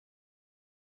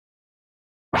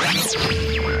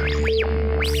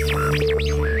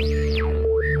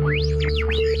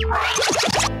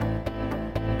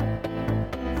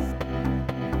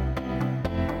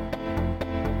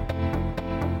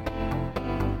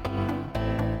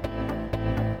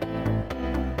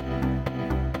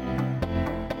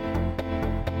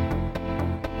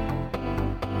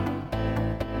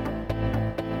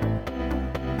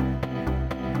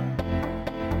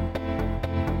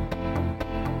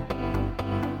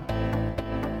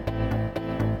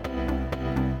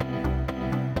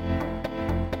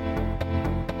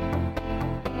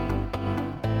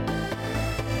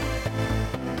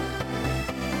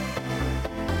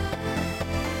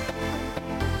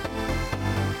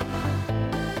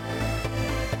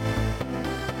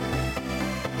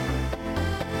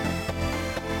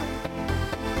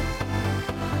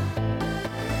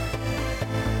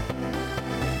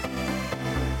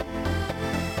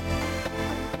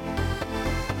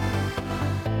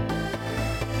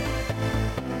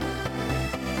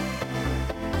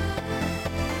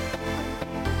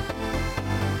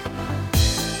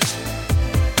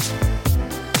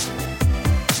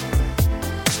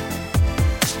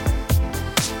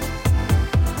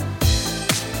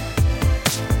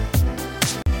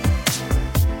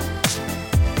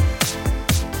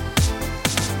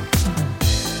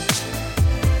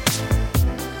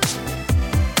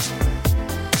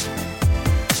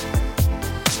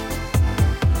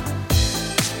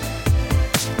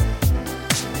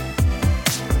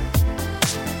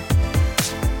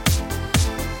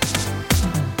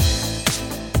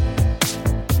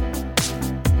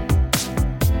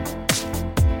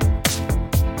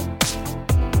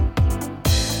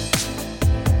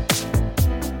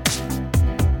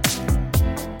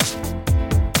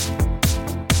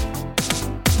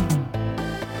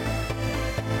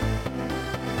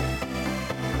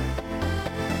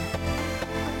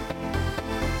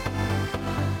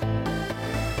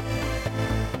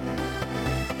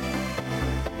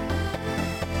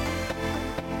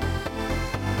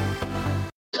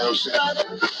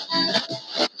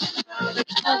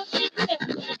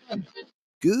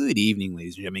Good evening,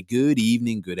 ladies and gentlemen. Good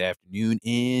evening, good afternoon,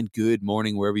 and good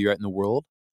morning, wherever you're at in the world.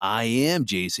 I am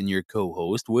Jason, your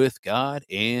co-host, with God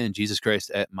and Jesus Christ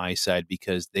at my side,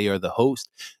 because they are the host.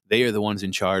 They are the ones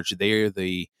in charge. They are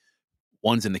the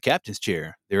ones in the captain's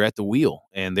chair. They're at the wheel,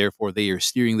 and therefore they are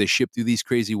steering the ship through these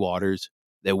crazy waters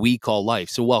that we call life.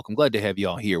 So welcome. Glad to have you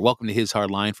all here. Welcome to His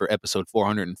Hard Line for episode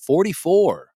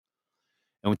 444.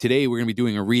 And today we're going to be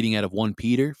doing a reading out of 1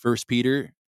 Peter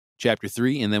chapter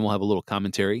 3, and then we'll have a little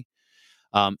commentary.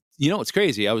 It's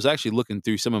crazy. I was actually looking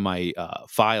through some of my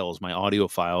files, my audio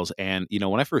files. And,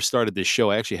 when I first started this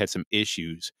show, I actually had some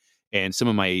issues. And some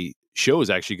of my shows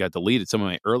actually got deleted, some of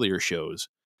my earlier shows.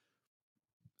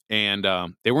 And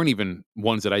they weren't even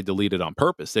ones that I deleted on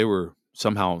purpose. They were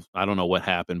somehow, I don't know what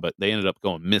happened, but they ended up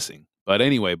going missing. But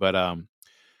anyway,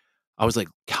 I was like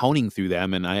counting through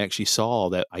them, and I actually saw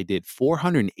that I did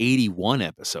 481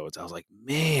 episodes. I was like,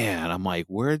 man, I'm like,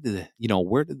 where did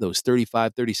those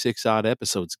 35, 36 odd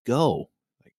episodes go?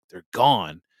 Like, they're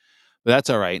gone. But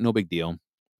that's all right. No big deal.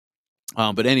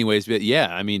 But anyways,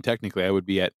 yeah, I mean, technically I would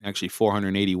be at actually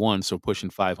 481, so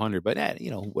pushing 500, but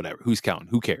whatever. Who's counting?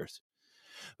 Who cares?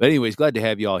 But anyways, glad to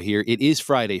have you all here. It is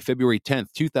Friday, February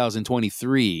 10th,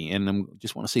 2023, and I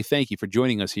just want to say thank you for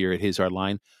joining us here at His Hard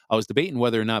Line. I was debating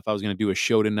whether or not if I was going to do a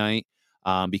show tonight,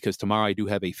 because tomorrow I do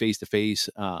have a face-to-face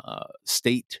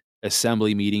state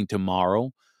assembly meeting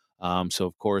tomorrow. So,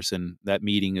 of course, and that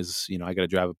meeting is, I got to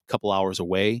drive a couple hours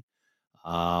away.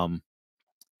 And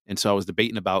so I was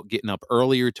debating about getting up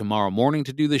earlier tomorrow morning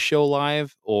to do the show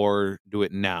live or do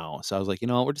it now. So I was like,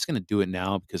 we're just going to do it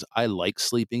now because I like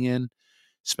sleeping in,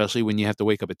 especially when you have to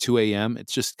wake up at 2 a.m.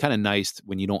 It's just kind of nice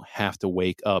when you don't have to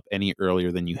wake up any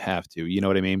earlier than you have to. You know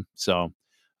what I mean? So I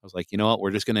was like,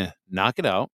 we're just going to knock it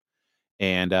out.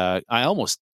 And I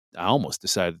almost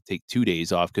decided to take 2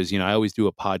 days off because, I always do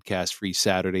a podcast free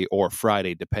Saturday or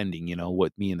Friday, depending,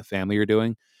 what me and the family are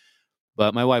doing.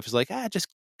 But my wife was like, just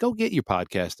go get your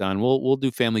podcast done. We'll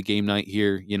do family game night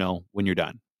here, when you're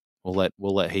done. We'll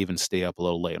let Haven stay up a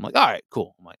little late. I'm like, all right,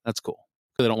 cool. I'm like, that's cool.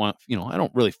 Because I don't want, I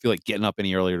don't really feel like getting up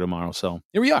any earlier tomorrow. So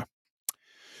here we are.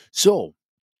 So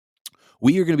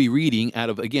we are going to be reading out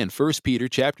of, again, 1 Peter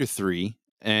chapter 3.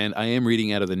 And I am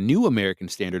reading out of the New American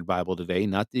Standard Bible today,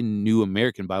 not the New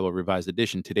American Bible Revised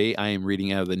Edition. Today I am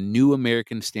reading out of the New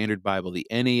American Standard Bible, the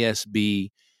NASB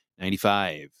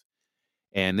 95.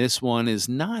 And this one is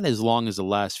not as long as the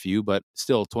last few, but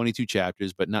still 22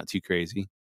 chapters, but not too crazy.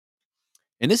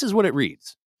 And this is what it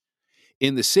reads.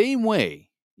 In the same way,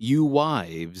 you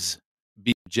wives,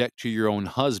 be subject to your own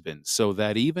husbands, so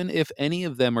that even if any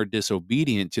of them are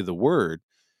disobedient to the word,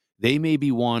 they may be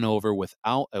won over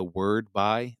without a word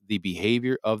by the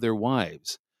behavior of their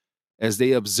wives. As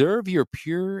they observe your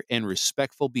pure and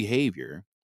respectful behavior,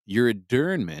 your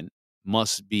adornment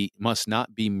must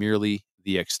not be merely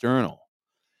the external,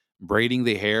 braiding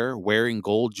the hair, wearing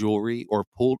gold jewelry, or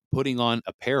putting on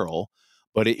apparel,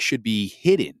 but it should be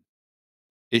hidden.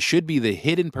 It should be the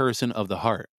hidden person of the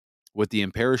heart, with the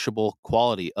imperishable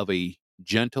quality of a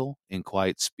gentle and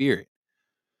quiet spirit,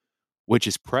 which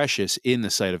is precious in the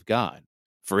sight of God.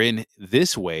 For in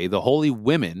this way, the holy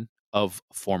women of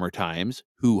former times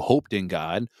who hoped in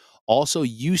God also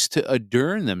used to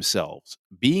adorn themselves,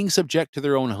 being subject to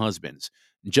their own husbands,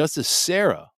 just as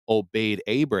Sarah obeyed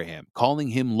Abraham, calling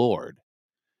him Lord.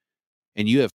 And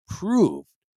you have proved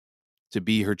to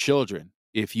be her children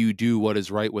if you do what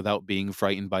is right without being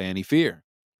frightened by any fear.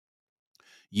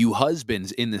 You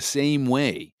husbands, in the same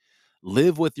way,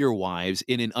 live with your wives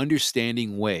in an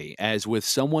understanding way, as with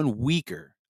someone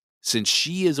weaker, since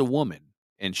she is a woman,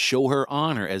 and show her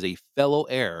honor as a fellow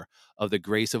heir of the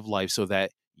grace of life, so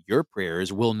that your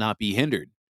prayers will not be hindered.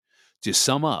 To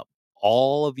sum up,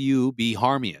 all of you be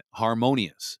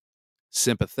harmonious,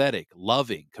 sympathetic,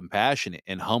 loving, compassionate,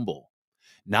 and humble,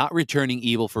 not returning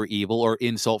evil for evil or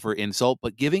insult for insult,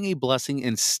 but giving a blessing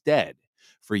instead.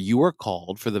 For you are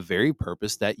called for the very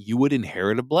purpose that you would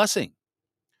inherit a blessing.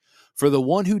 For the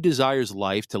one who desires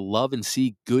life to love and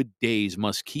see good days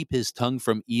must keep his tongue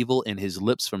from evil and his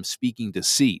lips from speaking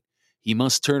deceit. He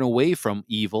must turn away from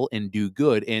evil and do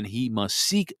good, and he must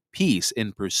seek peace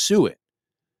and pursue it.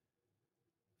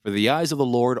 For the eyes of the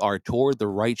Lord are toward the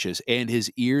righteous, and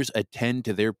his ears attend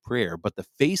to their prayer, but the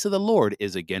face of the Lord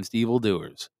is against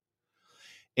evildoers.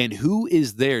 And who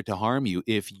is there to harm you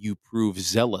if you prove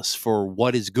zealous for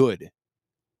what is good?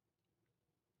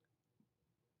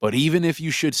 But even if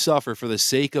you should suffer for the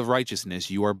sake of righteousness,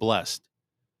 you are blessed.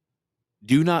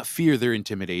 Do not fear their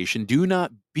intimidation. Do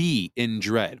not be in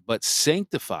dread, but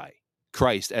sanctify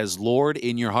Christ as Lord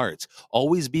in your hearts,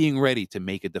 always being ready to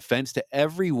make a defense to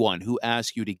everyone who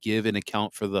asks you to give an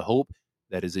account for the hope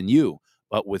that is in you,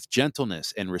 but with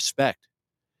gentleness and respect.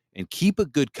 And keep a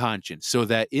good conscience, so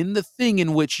that in the thing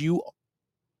in which you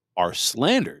are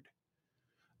slandered,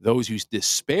 those who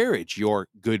disparage your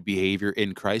good behavior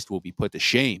in Christ will be put to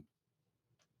shame.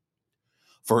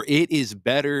 For it is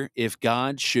better, if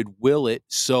God should will it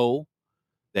so,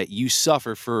 that you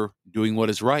suffer for doing what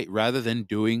is right rather than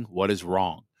doing what is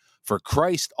wrong. For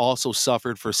Christ also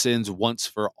suffered for sins once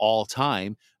for all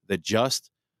time, the just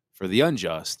for the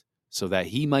unjust, so that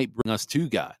he might bring us to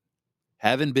God,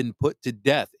 having been put to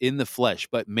death in the flesh,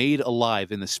 but made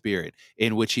alive in the spirit,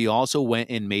 in which he also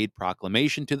went and made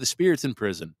proclamation to the spirits in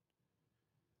prison,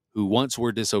 who once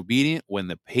were disobedient, when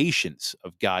the patience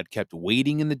of God kept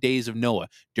waiting in the days of Noah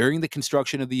during the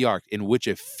construction of the ark, in which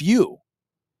a few,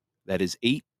 that is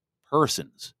 8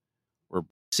 persons, were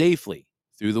safely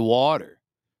through the water.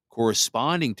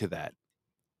 Corresponding to that,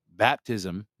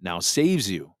 baptism now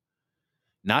saves you,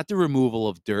 not the removal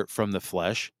of dirt from the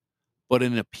flesh, but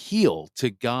an appeal to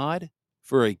God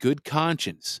for a good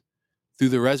conscience through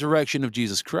the resurrection of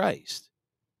Jesus Christ,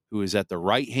 who is at the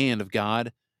right hand of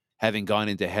God, having gone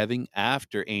into heaven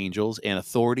after angels and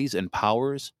authorities and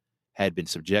powers had been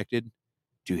subjected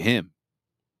to him.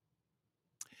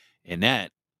 And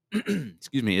that,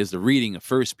 excuse me, is the reading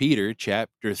of 1 Peter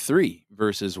chapter 3,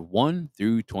 verses 1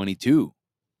 through 22.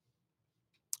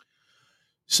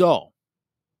 So,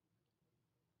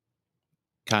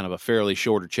 kind of a fairly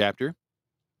shorter chapter.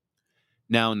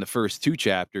 Now, in the first 2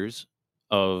 chapters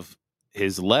of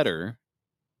his letter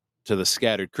to the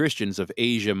scattered Christians of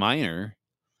Asia Minor,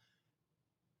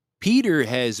 Peter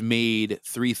has made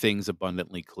 3 things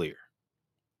abundantly clear.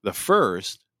 The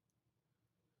first,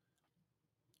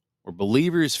 were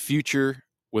believers' future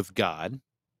with God,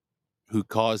 who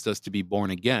caused us to be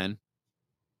born again,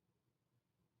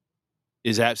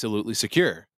 is absolutely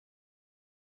secure.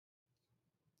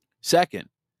 Second,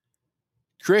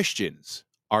 Christians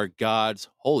are God's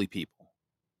holy people.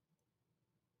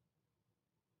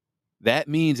 That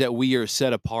means that we are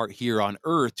set apart here on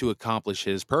earth to accomplish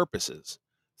his purposes.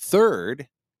 Third,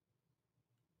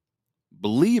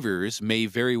 believers may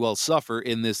very well suffer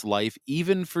in this life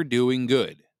even for doing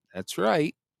good. That's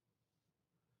right.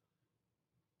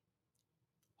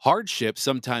 Hardship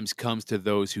sometimes comes to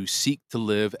those who seek to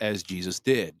live as Jesus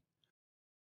did.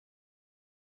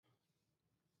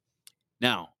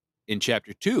 Now, in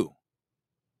chapter 2,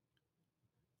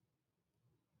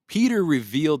 Peter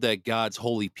revealed that God's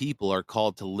holy people are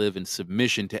called to live in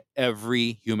submission to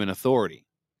every human authority,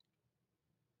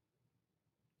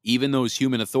 even those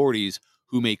human authorities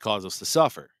who may cause us to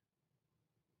suffer.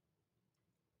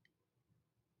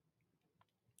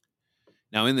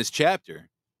 Now, in this chapter,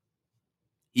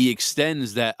 he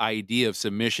extends that idea of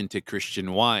submission to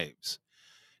Christian wives.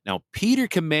 Now, Peter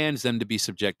commands them to be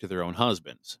subject to their own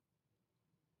husbands,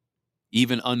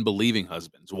 even unbelieving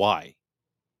husbands. Why?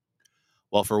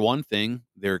 Well, for one thing,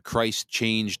 their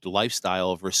Christ-changed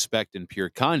lifestyle of respect and pure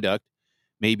conduct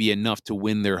may be enough to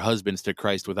win their husbands to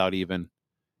Christ without even,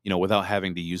 without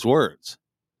having to use words.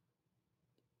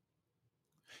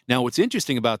 Now, what's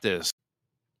interesting about this,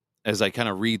 as I kind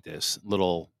of read this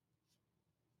little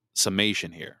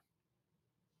summation here,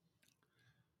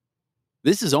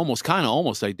 this is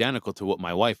almost identical to what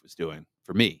my wife was doing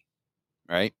for me,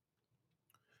 right?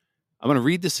 I'm going to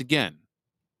read this again,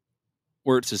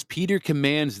 where it says, Peter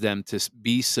commands them to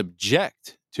be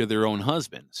subject to their own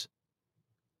husbands,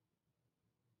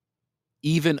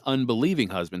 even unbelieving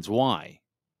husbands. Why?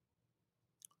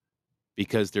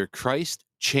 Because their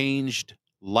Christ-changed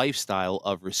lifestyle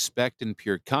of respect and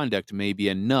pure conduct may be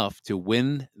enough to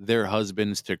win their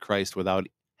husbands to Christ without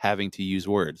having to use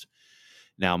words.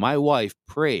 Now, my wife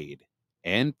prayed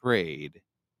and prayed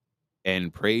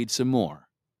and prayed some more.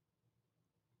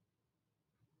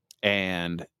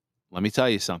 And let me tell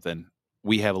you something.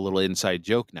 We have a little inside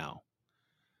joke now.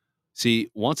 See,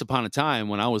 once upon a time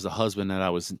when I was the husband that I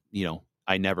was,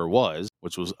 I never was,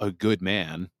 which was a good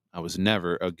man, I was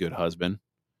never a good husband.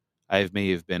 I may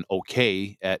have been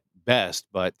okay at best,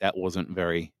 but that wasn't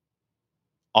very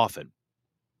often.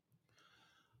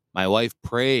 My wife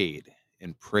prayed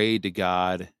and prayed to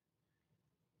God.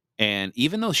 And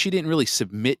even though she didn't really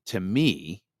submit to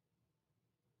me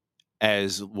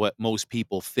as what most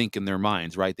people think in their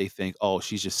minds, right? They think, oh,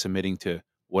 she's just submitting to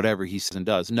whatever he says and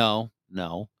does. No,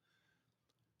 no.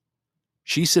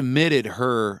 She submitted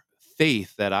her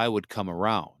faith that I would come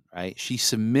around, right? She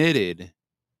submitted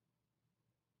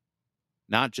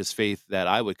not just faith that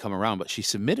I would come around, but she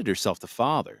submitted herself to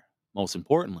Father, most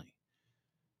importantly.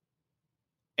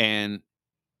 And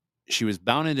she was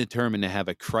bound and determined to have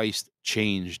a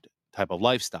Christ-changed type of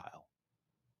lifestyle.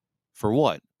 For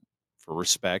what? For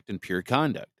respect and pure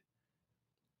conduct.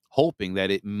 Hoping that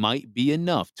it might be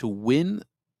enough to win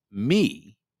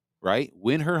me, right?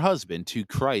 Win her husband to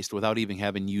Christ without even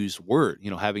having to use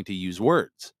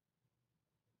words.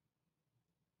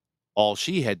 All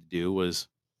she had to do was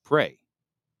pray.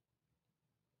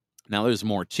 Now, there's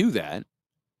more to that.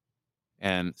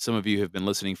 And some of you have been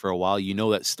listening for a while. You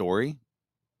know that story.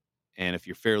 And if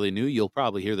you're fairly new, you'll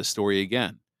probably hear the story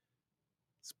again.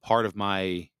 It's part of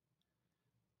my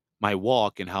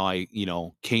walk and how I,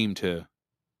 came to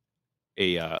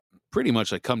a pretty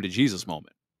much a come to Jesus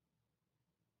moment.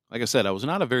 Like I said, I was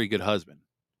not a very good husband.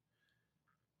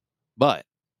 But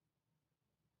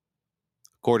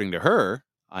according to her,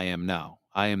 I am now.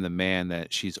 I am the man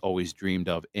that she's always dreamed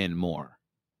of and more.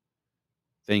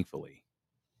 Thankfully.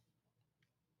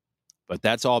 But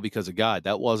that's all because of God.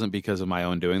 That wasn't because of my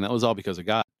own doing. That was all because of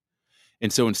God.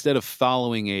 And so instead of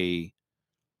following a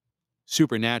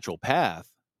supernatural path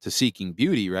to seeking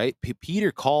beauty, right?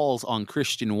 Peter calls on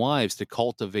Christian wives to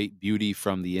cultivate beauty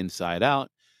from the inside out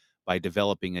by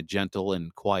developing a gentle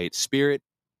and quiet spirit.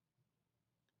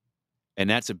 And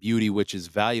that's a beauty which is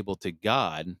valuable to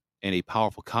God and a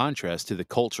powerful contrast to the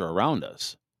culture around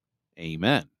us.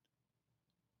 Amen.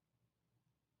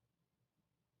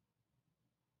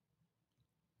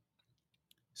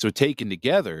 So taken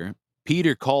together,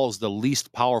 Peter calls the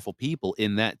least powerful people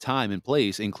in that time and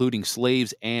place, including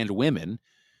slaves and women,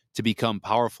 to become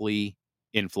powerfully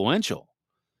influential.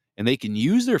 And they can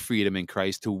use their freedom in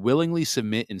Christ to willingly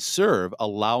submit and serve,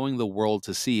 allowing the world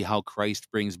to see how Christ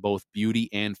brings both beauty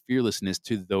and fearlessness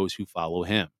to those who follow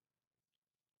him.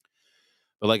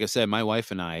 But like I said, my wife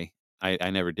and I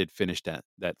never did finish that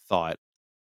thought,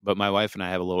 but my wife and I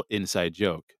have a little inside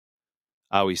joke.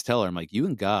 I always tell her, I'm like, you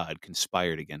and God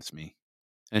conspired against me.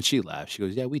 And she laughs. She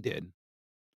goes, yeah, we did.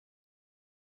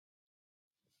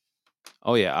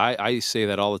 Oh, yeah, I say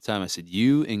that all the time. I said,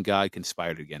 you and God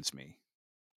conspired against me.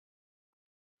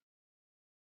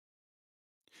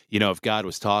 If God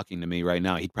was talking to me right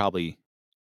now, he'd probably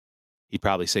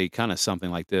say kind of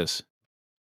something like this.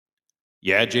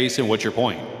 Yeah, Jason, what's your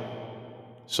point?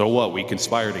 So what? We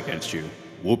conspired against you.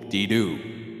 Whoop-dee-doo.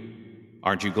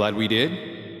 Aren't you glad we did?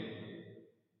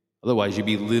 Otherwise, you'd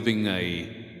be living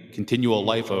a continual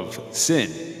life of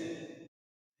sin.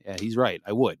 Yeah, he's right.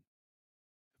 I would.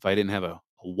 If I didn't have a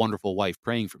wonderful wife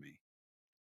praying for me.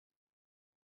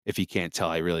 If you can't tell,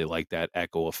 I really like that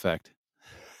echo effect.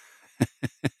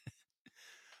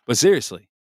 But seriously.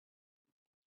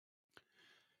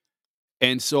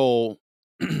 And so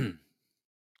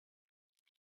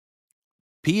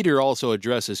Peter also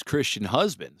addresses Christian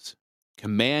husbands,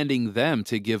 commanding them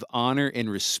to give honor and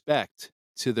respect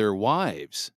to their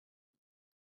wives.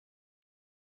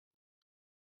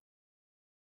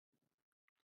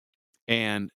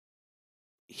 And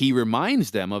he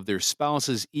reminds them of their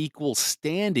spouse's equal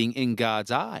standing in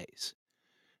God's eyes.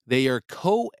 They are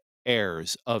co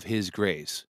heirs of his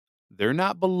grace. They're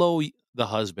not below the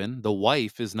husband. The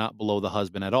wife is not below the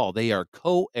husband at all. They are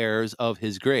co heirs of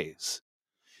his grace.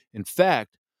 In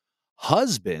fact,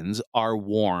 husbands are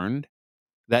warned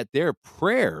that their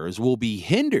prayers will be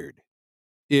hindered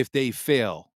if they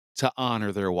fail to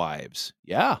honor their wives.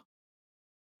 Yeah.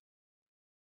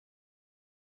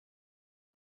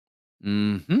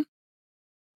 Mm-hmm.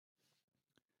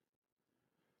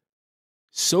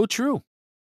 So true.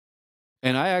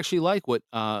 And I actually like what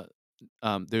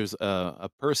there's a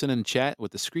person in chat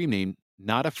with the screen name,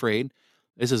 Not Afraid.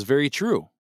 This is very true.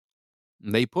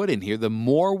 They put in here, the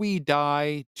more we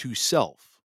die to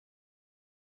self,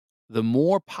 the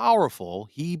more powerful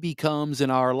he becomes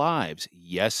in our lives.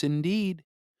 Yes, indeed.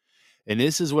 And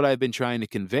this is what I've been trying to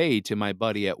convey to my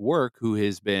buddy at work who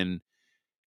has been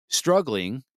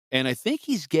struggling. And I think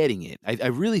he's getting it. I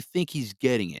really think he's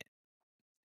getting it.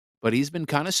 But he's been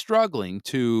kind of struggling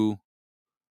to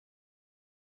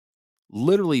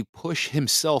literally push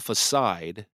himself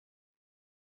aside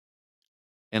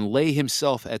and lay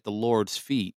himself at the Lord's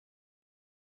feet,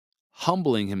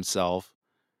 humbling himself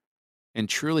and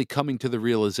truly coming to the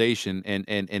realization and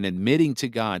admitting to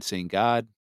God, saying, God,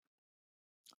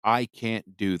 I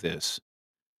can't do this.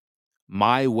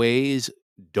 My ways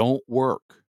don't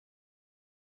work.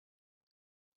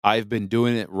 I've been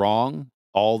doing it wrong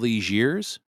all these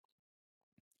years,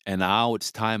 and now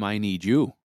it's time I need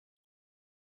you.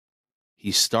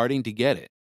 He's starting to get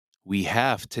it. We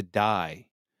have to die.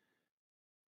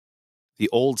 The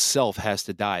old self has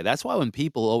to die. That's why when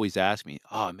people always ask me,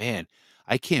 oh man,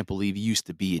 I can't believe you used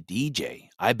to be a DJ.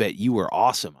 I bet you were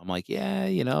awesome. I'm like, yeah,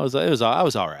 I was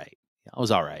all right. I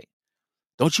was all right.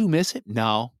 Don't you miss it?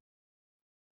 No.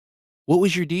 What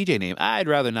was your DJ name? I'd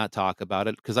rather not talk about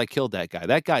it because I killed that guy.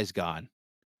 That guy's gone.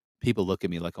 People look at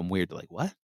me like I'm weird. They're like, what?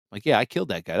 I'm like, yeah, I killed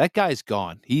that guy. That guy's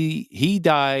gone. He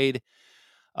died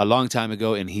a long time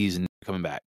ago and he's never coming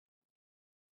back.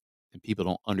 And people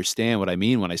don't understand what I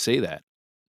mean when I say that.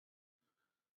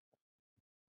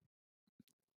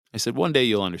 I said, one day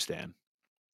you'll understand.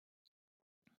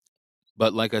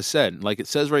 But like I said, like it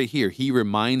says right here, he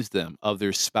reminds them of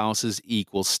their spouse's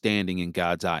equal standing in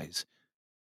God's eyes.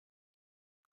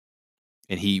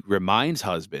 And he reminds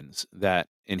husbands that,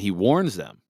 and he warns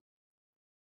them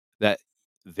that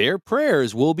their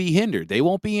prayers will be hindered. They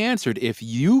won't be answered if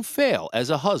you fail as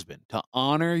a husband to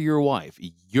honor your wife.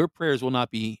 Your prayers will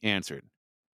not be answered.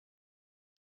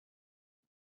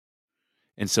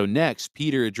 And so next,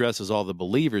 Peter addresses all the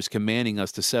believers, commanding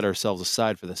us to set ourselves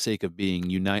aside for the sake of being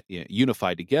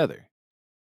unified together.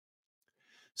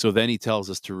 So then he tells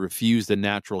us to refuse the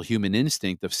natural human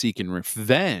instinct of seeking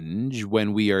revenge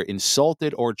when we are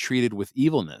insulted or treated with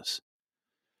evilness.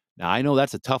 Now, I know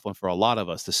that's a tough one for a lot of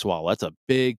us to swallow. That's a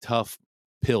big, tough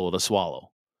pill to swallow.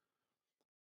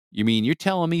 You mean you're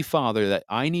telling me, Father, that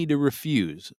I need to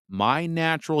refuse my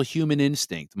natural human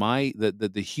instinct,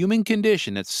 the human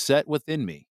condition that's set within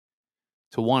me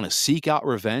to want to seek out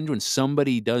revenge when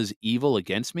somebody does evil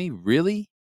against me? Really?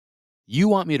 You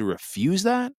want me to refuse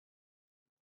that?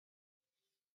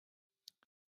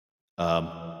 Um,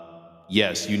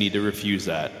 yes, you need to refuse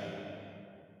that.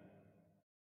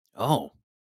 Oh,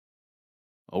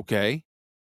 okay.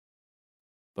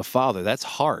 But Father, that's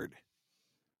hard.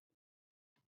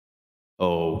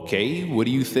 Okay, what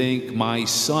do you think my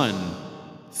son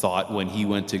thought when he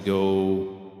went to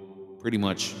go pretty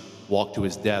much walk to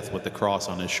his death with the cross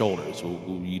on his shoulders?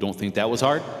 You don't think that was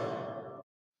hard?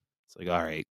 It's like, all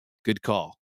right, good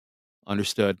call.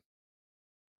 Understood.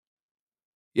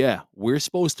 Yeah, we're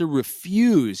supposed to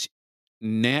refuse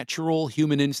natural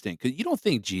human instinct. 'Cause you don't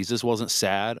think Jesus wasn't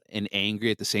sad and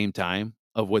angry at the same time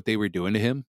of what they were doing to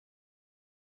him?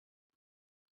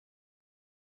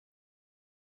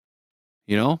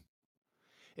 You know?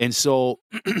 And so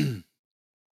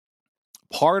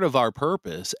part of our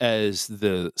purpose as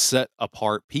the set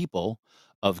apart people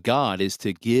of God is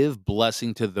to give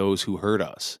blessing to those who hurt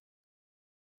us.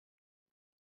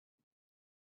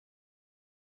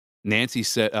 Nancy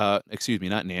said, excuse me,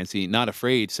 not Nancy, Not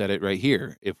Afraid said it right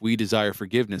here. If we desire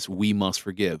forgiveness, we must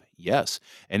forgive. Yes.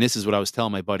 And this is what I was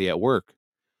telling my buddy at work.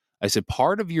 I said,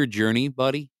 part of your journey,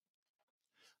 buddy,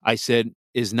 I said,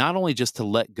 is not only just to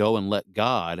let go and let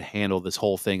God handle this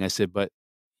whole thing. I said, but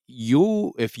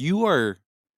if you are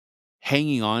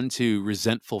hanging on to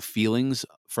resentful feelings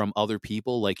from other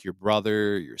people like your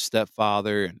brother, your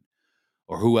stepfather,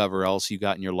 or whoever else you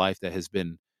got in your life that has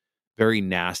been very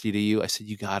nasty to you, I said,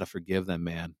 you got to forgive them,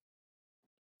 man.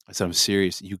 I said, I'm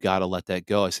serious. You got to let that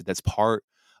go. I said, that's part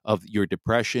of your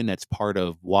depression. That's part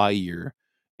of why you're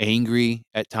angry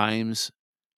at times,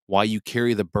 why you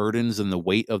carry the burdens and the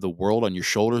weight of the world on your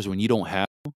shoulders when you don't have.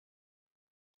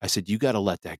 I said, you got to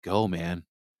let that go, man.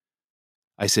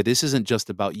 I said, this isn't just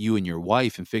about you and your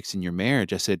wife and fixing your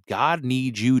marriage. I said, God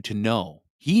needs you to know.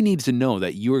 He needs to know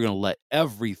that you are going to let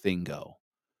everything go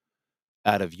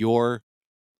out of your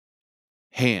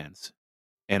hands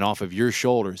and off of your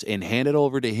shoulders and hand it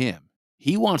over to him.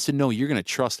 He wants to know you're going to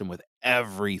trust him with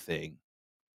everything.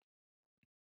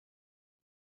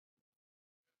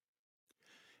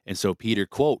 And so Peter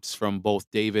quotes from both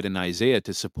David and Isaiah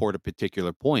to support a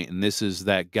particular point. And this is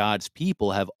that God's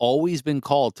people have always been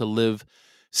called to live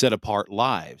set apart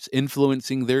lives,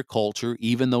 influencing their culture,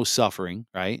 even though suffering,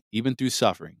 right? Even through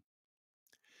suffering.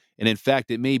 And in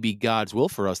fact, it may be God's will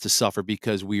for us to suffer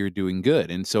because we are doing good.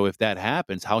 And so if that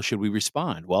happens, how should we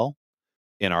respond? Well,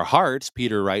 in our hearts,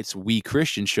 Peter writes, we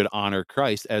Christians should honor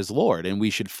Christ as Lord, and we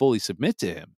should fully submit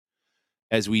to him.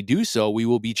 As we do so, we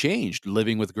will be changed,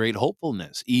 living with great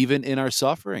hopefulness, even in our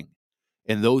suffering.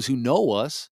 And those who know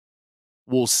us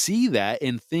will see that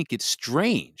and think it's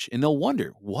strange, and they'll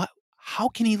wonder, how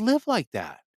can he live like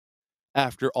that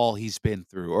after all he's been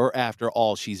through or after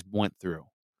all she's went through?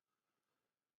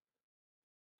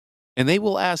 And they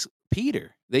will ask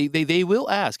Peter. They will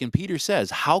ask, and Peter says,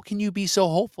 how can you be so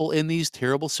hopeful in these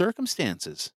terrible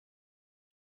circumstances?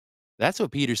 That's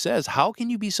what Peter says. How can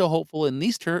you be so hopeful in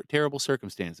these terrible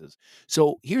circumstances?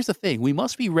 So here's the thing. We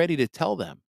must be ready to tell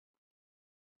them.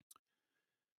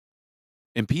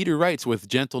 And Peter writes with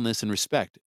gentleness and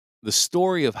respect, the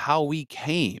story of how we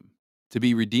came to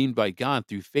be redeemed by God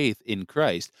through faith in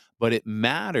Christ. But it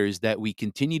matters that we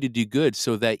continue to do good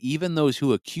so that even those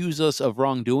who accuse us of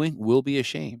wrongdoing will be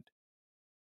ashamed.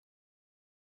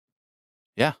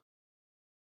 Yeah.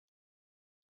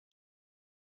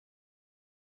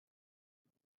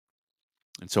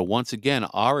 And so once again,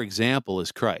 our example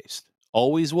is Christ.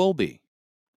 Always will be.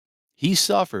 He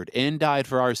suffered and died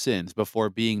for our sins before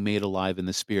being made alive in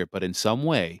the Spirit. But in some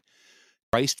way,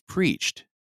 Christ preached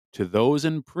to those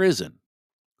in prison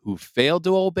who failed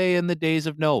to obey in the days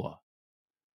of Noah,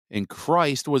 and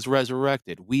Christ was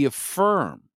resurrected. We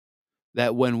affirm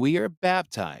that when we are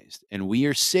baptized and we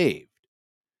are saved,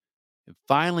 and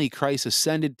finally Christ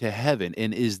ascended to heaven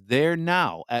and is there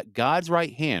now at God's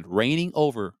right hand, reigning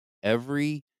over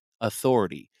every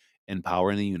authority and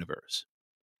power in the universe.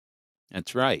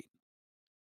 That's right.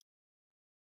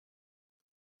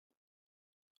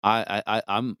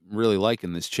 I'm really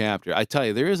liking this chapter. I tell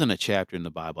you, there isn't a chapter in the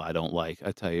Bible I don't like.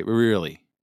 I tell you, really,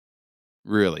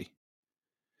 really.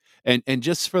 And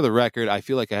just for the record, I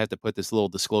feel like I have to put this little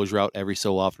disclosure out every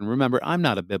so often. Remember, I'm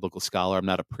not a biblical scholar. I'm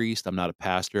not a priest. I'm not a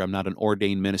pastor. I'm not an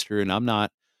ordained minister, and I'm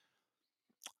not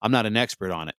an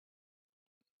expert on it.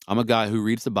 I'm a guy who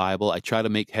reads the Bible. I try to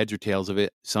make heads or tails of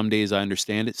it. Some days I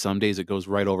understand it. Some days it goes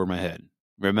right over my head.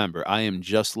 Remember, I am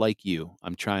just like you.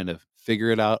 I'm trying to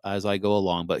figure it out as I go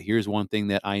along. But here's one thing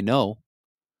that I know.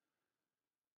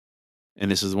 And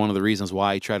this is one of the reasons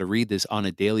why I try to read this on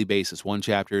a daily basis, one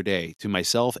chapter a day, to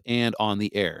myself and on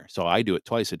the air. So I do it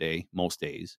twice a day, most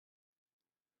days.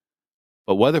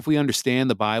 But whether if we understand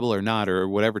the Bible or not, or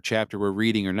whatever chapter we're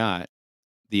reading or not,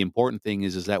 the important thing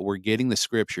is that we're getting the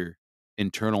scripture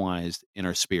internalized in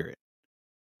our spirit.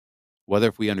 Whether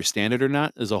if we understand it or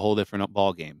not is a whole different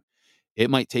ballgame. It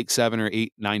might take 7 or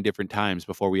 8, 9 different times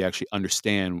before we actually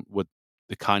understand what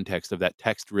the context of that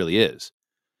text really is.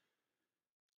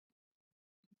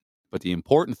 But the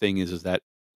important thing is that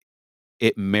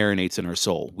it marinates in our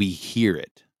soul. We hear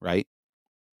it, right?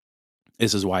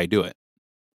 This is why I do it.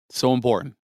 So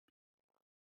important.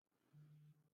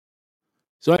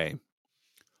 So anyway,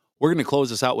 we're going to close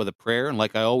this out with a prayer, and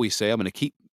like I always say, I'm going to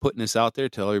keep putting this out there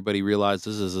till everybody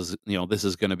realizes this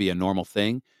is going to be a normal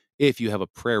thing. If you have a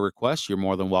prayer request, you're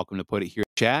more than welcome to put it here in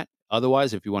chat.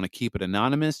 Otherwise, if you want to keep it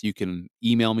anonymous, you can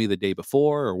email me the day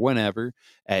before or whenever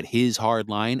at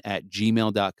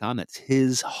hishardline@gmail.com. That's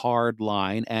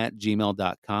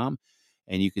hishardline@gmail.com.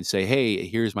 And you can say, hey,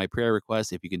 here's my prayer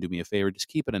request. If you can do me a favor, just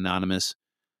keep it anonymous.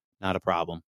 Not a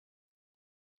problem.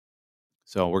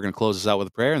 So we're going to close this out with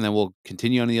a prayer, and then we'll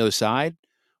continue on the other side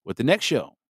with the next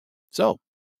show. So,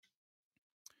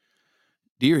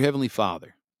 dear Heavenly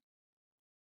Father,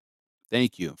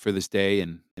 thank you for this day,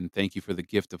 and thank you for the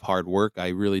gift of hard work. I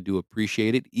really do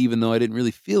appreciate it. Even though I didn't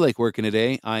really feel like working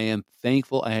today, I am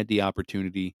thankful I had the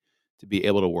opportunity to be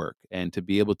able to work and to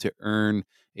be able to earn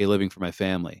a living for my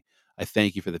family. I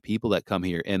thank you for the people that come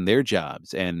here and their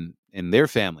jobs and their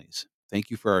families.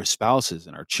 Thank you for our spouses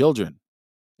and our children.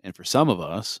 And for some of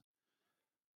us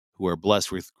who are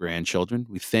blessed with grandchildren,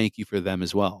 we thank you for them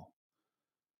as well.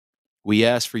 We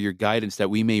ask for your guidance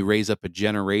that we may raise up a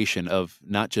generation of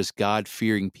not just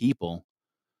God-fearing people,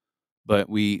 but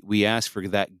we ask for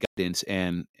that guidance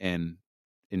and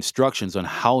instructions on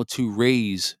how to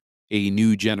raise a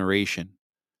new generation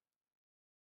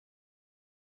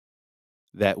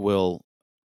that will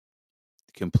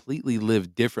completely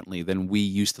live differently than we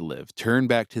used to live. Turn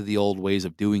back to the old ways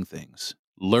of doing things,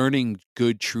 learning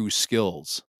good, true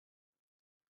skills,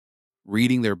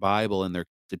 reading their Bible and their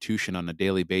Constitution on a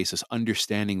daily basis,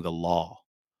 understanding the law,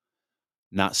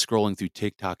 not scrolling through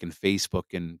TikTok and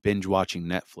Facebook and binge watching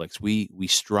Netflix. We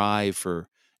strive for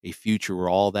a future where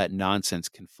all that nonsense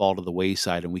can fall to the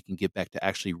wayside and we can get back to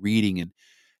actually reading and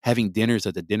having dinners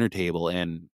at the dinner table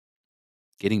and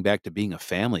getting back to being a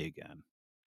family again.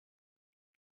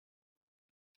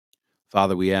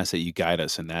 Father, we ask that you guide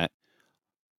us in that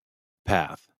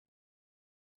path.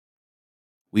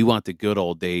 We want the good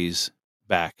old days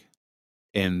back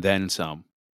and then some.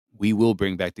 We will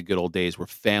bring back the good old days where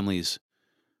families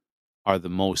are the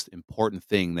most important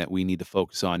thing that we need to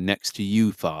focus on next to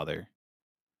you, Father.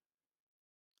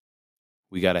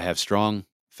 We got to have strong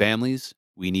families.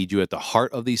 We need you at the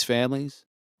heart of these families.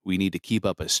 We need to keep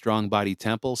up a strong body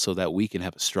temple so that we can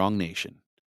have a strong nation.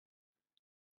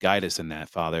 Guide us in that,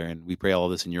 Father, and we pray all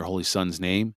this in your Holy Son's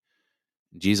name.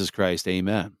 Jesus Christ,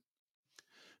 amen.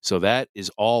 So that is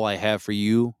all I have for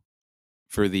you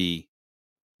for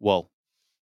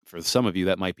for some of you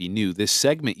that might be new. This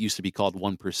segment used to be called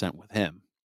 1% with him.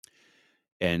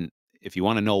 And if you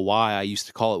want to know why I used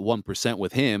to call it 1%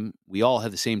 with him, we all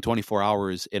have the same 24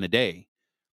 hours in a day.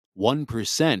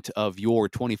 1% of your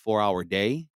 24-hour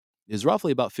day is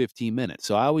roughly about 15 minutes.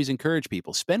 So I always encourage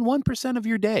people, spend 1% of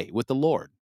your day with the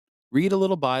Lord. Read a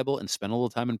little Bible and spend a little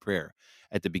time in prayer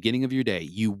at the beginning of your day.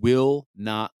 You will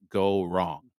not go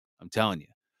wrong. I'm telling you,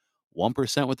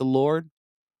 1% with the Lord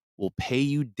will pay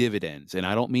you dividends. And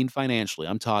I don't mean financially.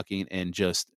 I'm talking in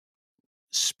just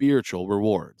spiritual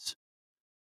rewards.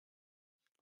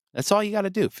 That's all you got to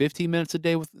do. 15 minutes a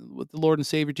day with the Lord and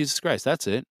Savior Jesus Christ. That's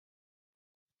it.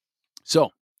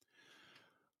 So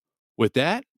with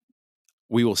that,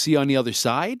 we will see you on the other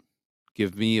side.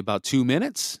 Give me about 2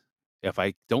 minutes. If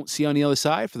I don't see you on the other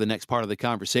side for the next part of the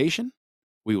conversation,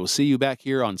 we will see you back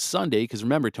here on Sunday. Because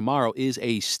remember, tomorrow is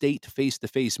a state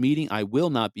face-to-face meeting. I will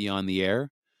not be on the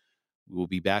air. We will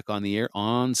be back on the air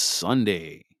on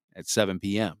Sunday at 7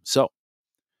 p.m. So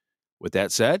with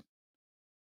that said,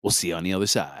 we'll see you on the other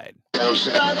side.